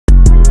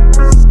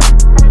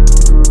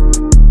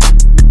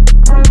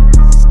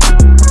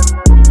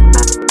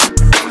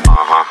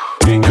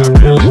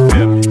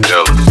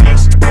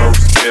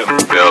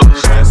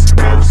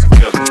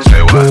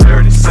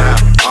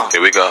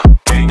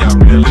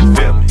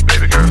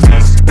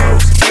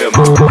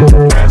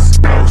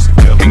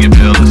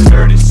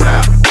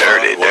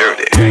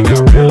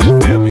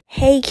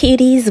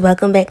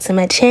welcome back to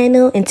my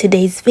channel. In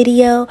today's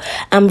video,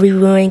 I'm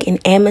reviewing an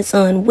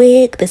Amazon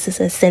wig. This is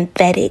a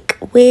synthetic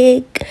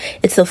wig.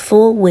 It's a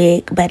full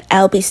wig, but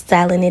I'll be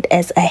styling it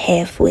as a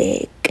half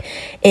wig.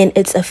 And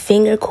it's a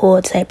finger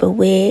coil type of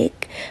wig.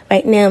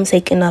 Right now I'm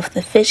taking off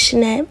the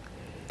fishnet.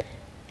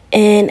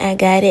 And I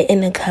got it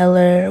in the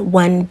color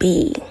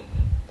 1B.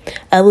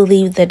 I will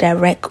leave the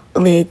direct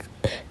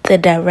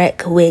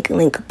wig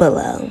link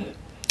below.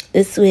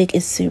 This wig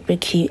is super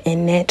cute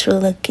and natural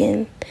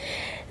looking.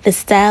 The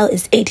style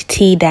is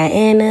HT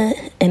Diana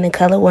in the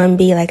color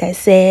 1B, like I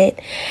said.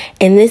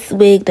 And this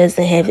wig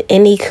doesn't have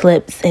any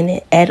clips in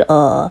it at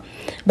all,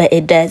 but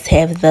it does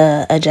have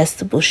the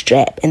adjustable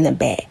strap in the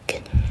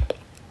back.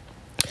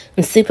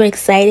 I'm super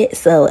excited,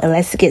 so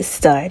let's get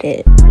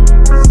started.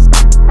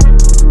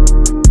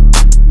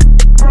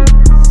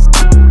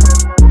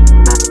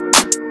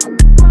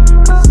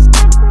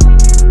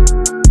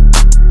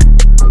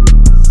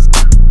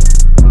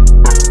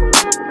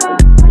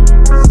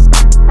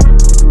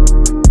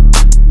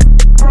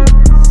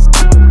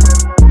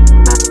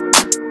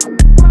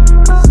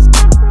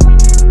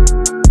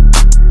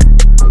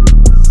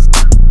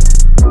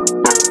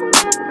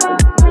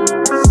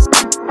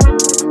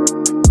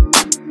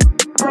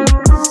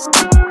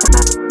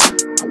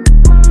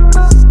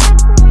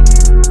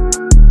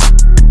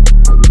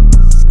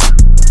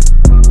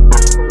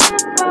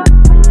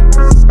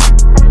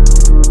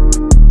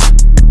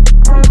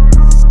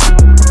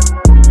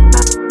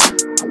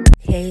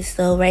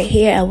 So right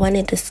here, I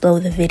wanted to slow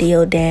the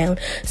video down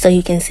so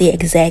you can see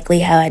exactly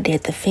how I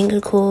did the finger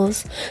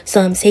coils.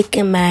 So I'm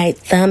taking my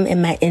thumb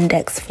and my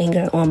index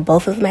finger on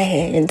both of my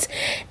hands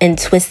and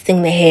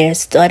twisting the hair,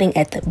 starting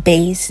at the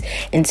base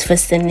and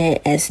twisting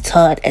it as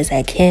taut as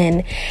I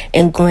can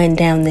and going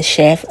down the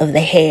shaft of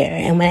the hair.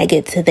 And when I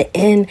get to the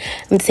end,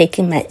 I'm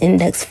taking my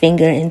index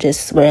finger and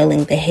just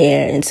swirling the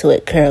hair until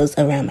it curls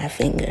around my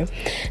finger.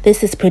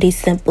 This is pretty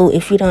simple.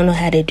 If you don't know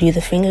how to do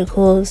the finger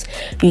coils,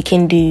 you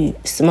can do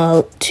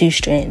small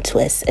two-strand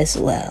twists as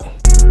well.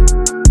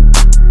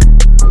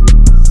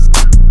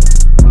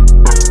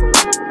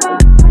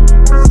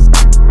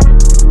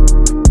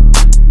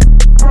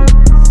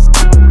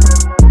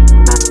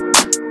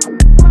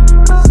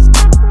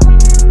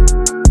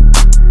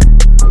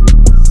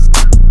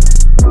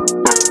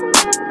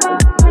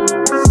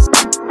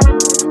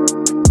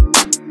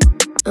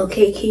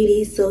 Okay,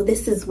 cuties, so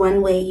this is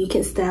one way you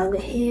can style the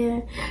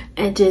hair.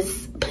 I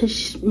just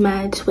push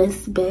my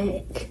twist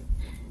back.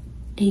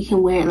 You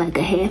can wear it like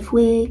a half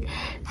wig.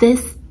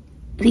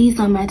 These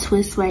are my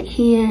twists right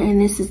here,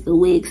 and this is the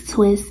wig's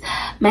twist.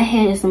 My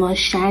hair is more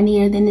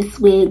shinier than this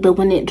wig, but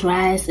when it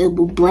dries, it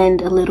will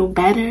blend a little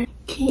better. You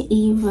can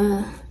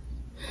either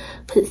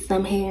put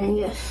some hair in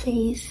your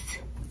face,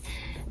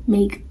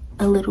 make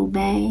a little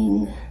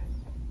bang.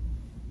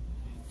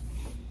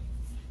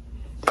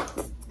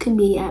 This can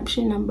be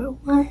option number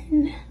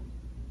 1.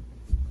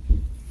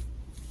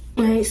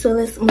 Alright, so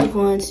let's move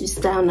on to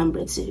style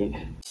number 2.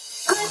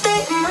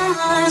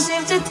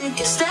 Safe to take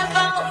a step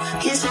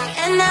out, kiss me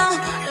and now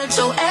let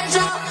your edge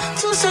out.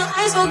 To some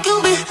ice smoke,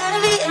 you'll be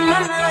heavy in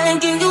my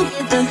mind. Can you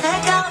get the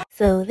heck out?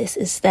 So this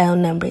is style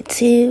number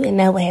 2, and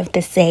now I have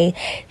to say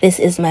this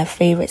is my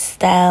favorite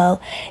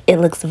style. It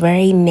looks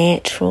very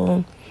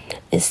natural.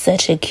 It's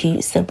such a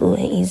cute, simple,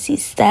 and easy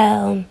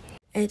style.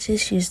 I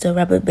just used a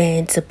rubber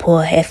band to pull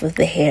half of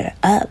the hair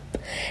up.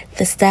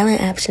 The styling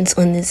options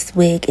on this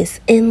wig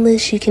is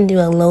endless. You can do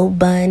a low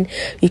bun.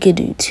 You could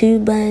do 2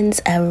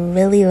 buns. I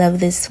really love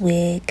this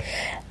wig.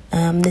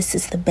 This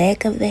is the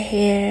back of the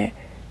hair.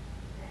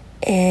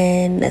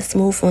 And let's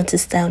move on to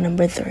style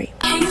number 3.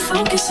 Can you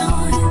focus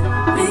on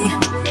me?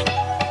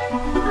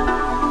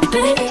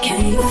 Baby,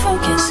 can you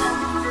focus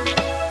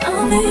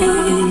on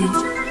me?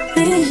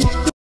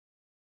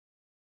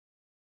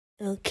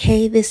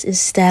 Okay, this is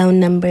style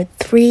number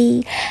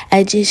 3.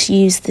 I just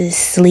used this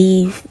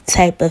sleeve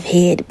type of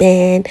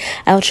headband.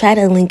 I'll try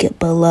to link it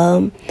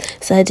below.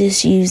 So I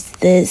just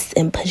used this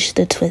and pushed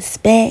the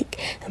twist back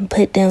and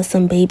put down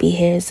some baby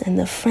hairs in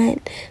the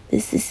front.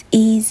 This is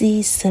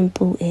easy,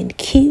 simple, and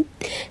cute.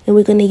 And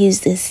we're going to use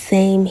this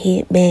same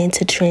headband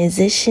to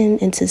transition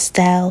into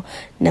style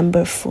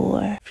number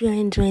 4. If you're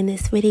enjoying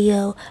this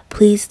video,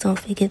 please don't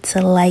forget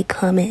to like,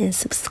 comment, and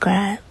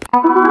subscribe.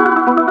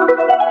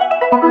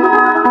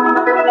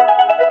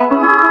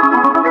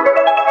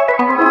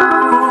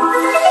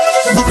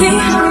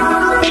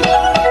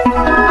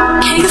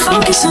 Can you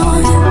focus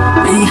on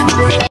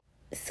me?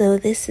 So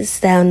this is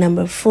style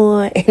number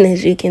 4, and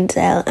as you can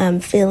tell, I'm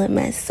feeling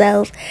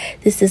myself.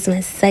 This is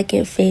my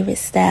second favorite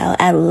style.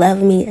 I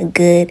love me a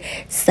good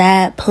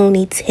side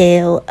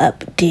ponytail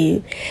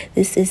updo.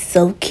 This is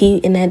so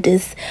cute, and I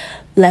just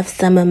left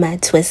some of my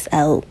twists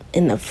out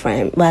in the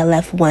front. Well, I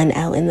left one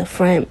out in the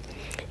front.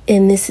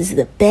 And this is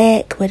the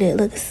back, what it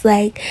looks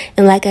like.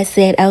 And like I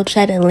said, I'll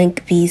try to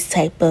link these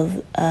type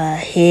of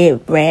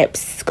head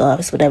wraps,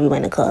 scarves, whatever you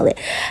want to call it.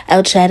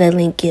 I'll try to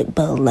link it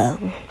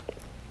below.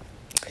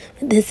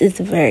 This is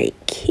very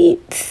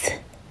cute.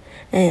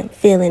 I am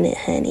feeling it,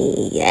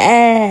 honey.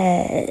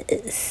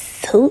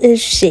 Yes. Who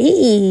is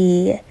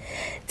she?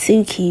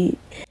 Too cute.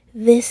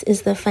 This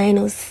is the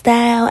final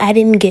style. I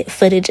didn't get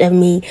footage of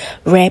me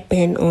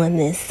wrapping on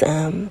this,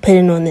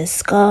 putting on this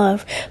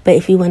scarf. But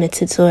if you want a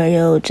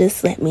tutorial,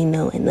 just let me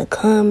know in the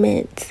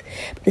comments.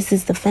 This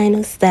is the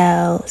final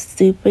style.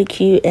 Super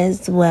cute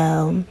as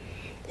well.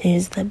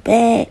 Here's the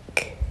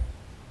back.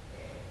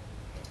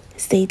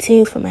 Stay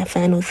tuned for my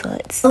final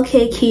thoughts.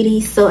 Okay,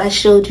 cuties, so I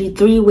showed you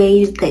 3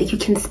 ways that you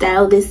can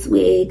style this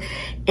wig,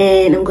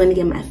 and I'm going to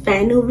give my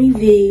final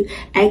review.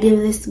 I give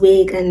this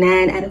wig a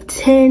 9 out of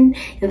 10,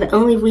 and the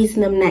only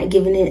reason I'm not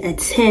giving it a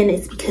 10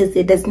 is because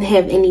it doesn't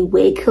have any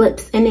wig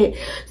clips in it,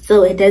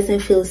 so it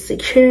doesn't feel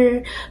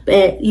secure.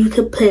 But you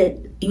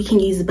can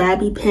use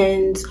bobby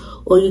pins,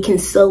 or you can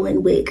sew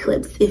in wig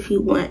clips if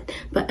you want.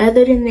 But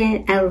other than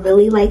that, I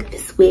really like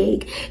this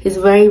wig. It's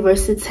very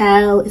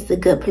versatile. It's a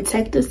good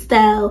protective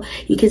style.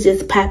 You can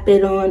just pop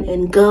it on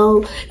and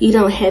go. You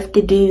don't have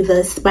to do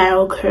the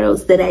spiral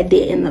curls that I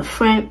did in the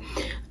front.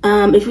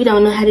 If you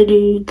don't know how to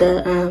do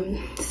the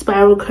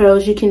spiral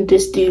curls, you can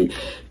just do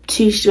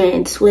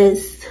 2-strand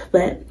twists.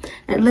 But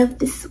I love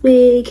this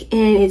wig,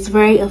 and it's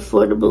very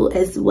affordable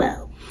as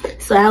well.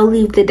 So I'll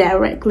leave the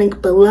direct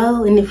link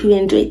below, and if you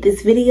enjoyed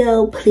this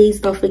video, please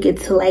don't forget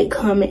to like,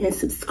 comment, and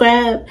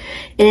subscribe,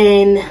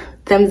 and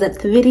thumbs up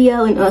the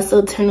video, and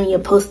also turn on your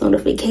post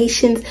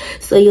notifications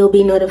so you'll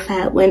be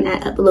notified when I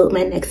upload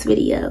my next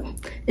video.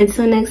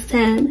 Until next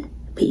time,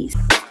 peace.